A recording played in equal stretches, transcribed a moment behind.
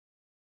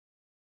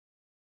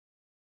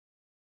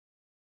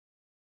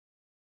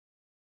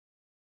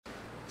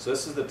So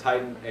this is the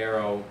Titan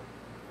Aero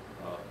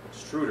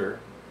extruder,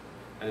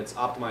 and it's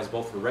optimized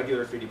both for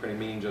regular 3D printing,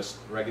 meaning just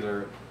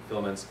regular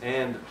filaments,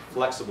 and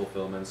flexible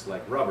filaments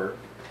like rubber.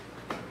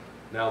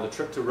 Now the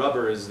trick to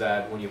rubber is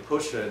that when you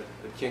push it,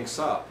 it kinks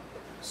up.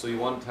 So you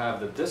want to have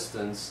the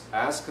distance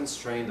as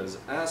constrained,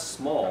 as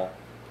small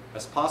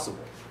as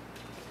possible.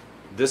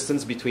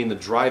 Distance between the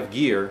drive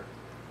gear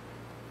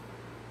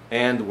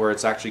and where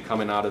it's actually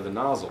coming out of the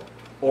nozzle,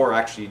 or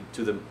actually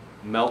to the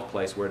melt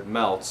place where it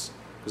melts.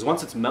 Because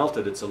once it's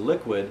melted, it's a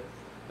liquid,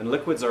 and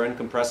liquids are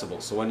incompressible.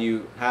 So when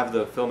you have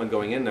the filament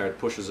going in there, it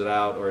pushes it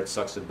out or it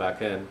sucks it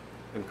back in,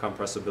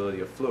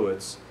 incompressibility of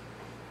fluids.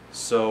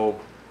 So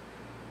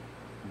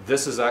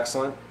this is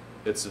excellent.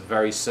 It's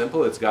very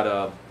simple. It's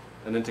got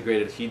an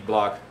integrated heat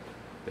block.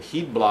 The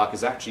heat block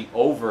is actually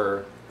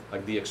over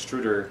like the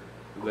extruder,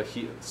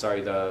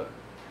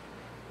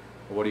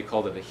 what do you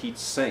call it? The heat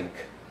sink.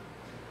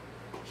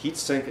 Heat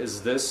sink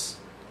is this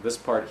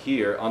part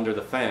here under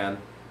the fan.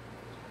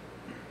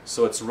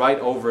 So it's right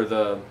over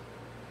the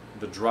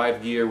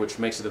drive gear, which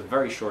makes it a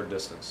very short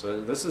distance.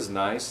 So this is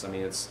nice. I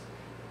mean,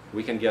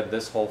 we can get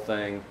this whole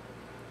thing.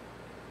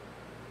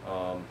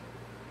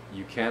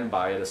 You can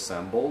buy it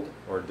assembled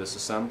or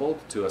disassembled.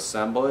 To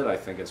assemble it, I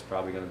think it's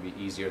probably going to be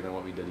easier than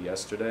what we did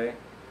yesterday.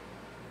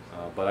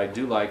 But I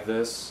do like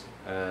this,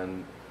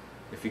 and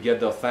if you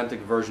get the authentic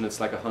version, it's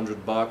like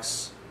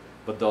 $100.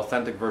 But the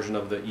authentic version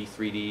of the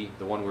E3D,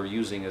 the one we're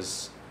using,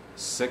 is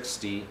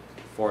 $60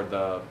 for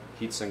the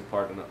heatsink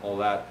part and all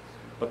that.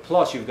 But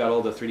plus, you've got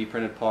all the 3D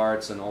printed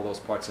parts and all those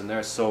parts in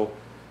there. So,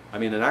 I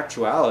mean, in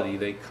actuality,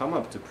 they come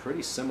up to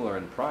pretty similar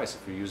in price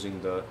if you're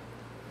using the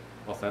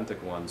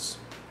authentic ones.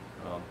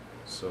 But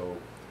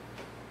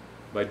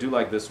I do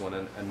like this one,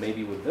 and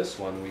maybe with this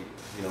one, we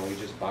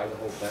just buy the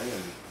whole thing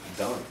and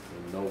done.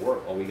 No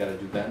work. All we got to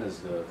do then is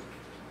the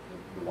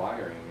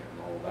wiring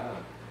and all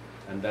that,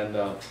 and then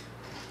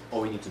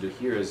all we need to do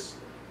here is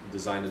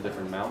design a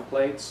different mount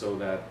plate so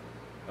that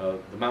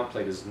the mount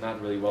plate is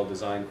not really well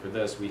designed for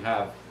this. We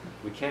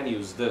can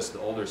use this, the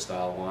older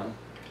style one,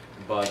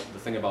 but the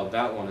thing about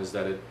that one is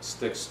that it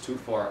sticks too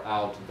far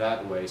out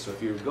that way. So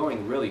if you're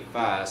going really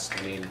fast,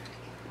 I mean,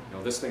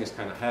 this thing is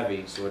kind of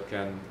heavy, so it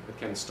can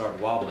start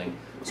wobbling.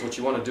 So what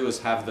you want to do is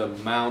have the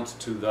mount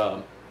to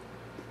the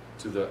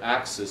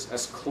axis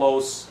as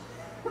close,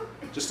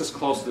 just as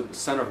close to the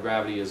center of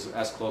gravity is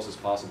as close as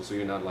possible. So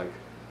you're not like,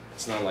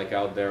 it's not like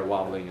out there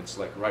wobbling. It's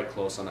like right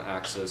close on the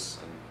axis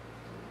and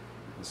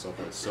so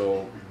forth.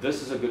 So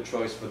this is a good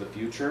choice for the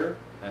future,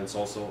 and it's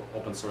also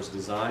open source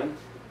design.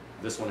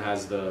 This one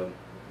has the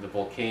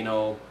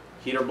Volcano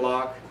heater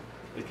block.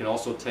 It can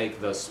also take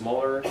the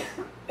smaller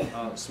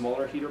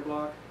heater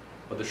block,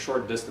 but the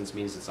short distance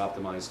means it's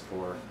optimized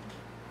for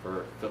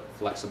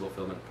flexible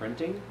filament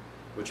printing,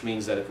 which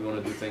means that if we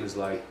want to do things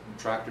like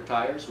tractor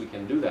tires, we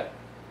can do that,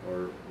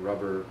 or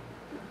rubber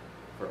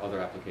for other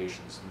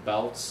applications.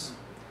 Belts,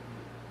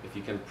 if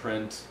you can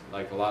print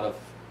like a lot of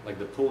like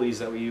the pulleys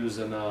that we use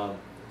in a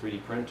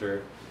 3D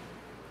printer,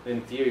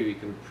 in theory you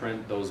can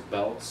print those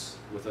belts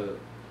with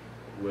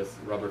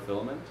rubber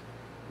filament.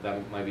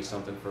 That might be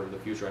something for the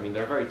future. I mean,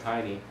 they're very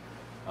tiny,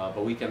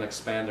 but we can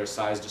expand their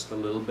size just a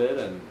little bit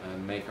and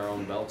make our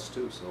own belts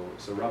too.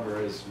 So rubber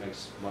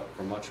makes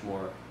for much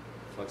more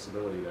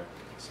flexibility there.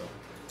 So,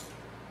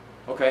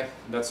 okay,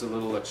 that's a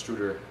little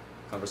extruder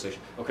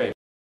conversation. Okay.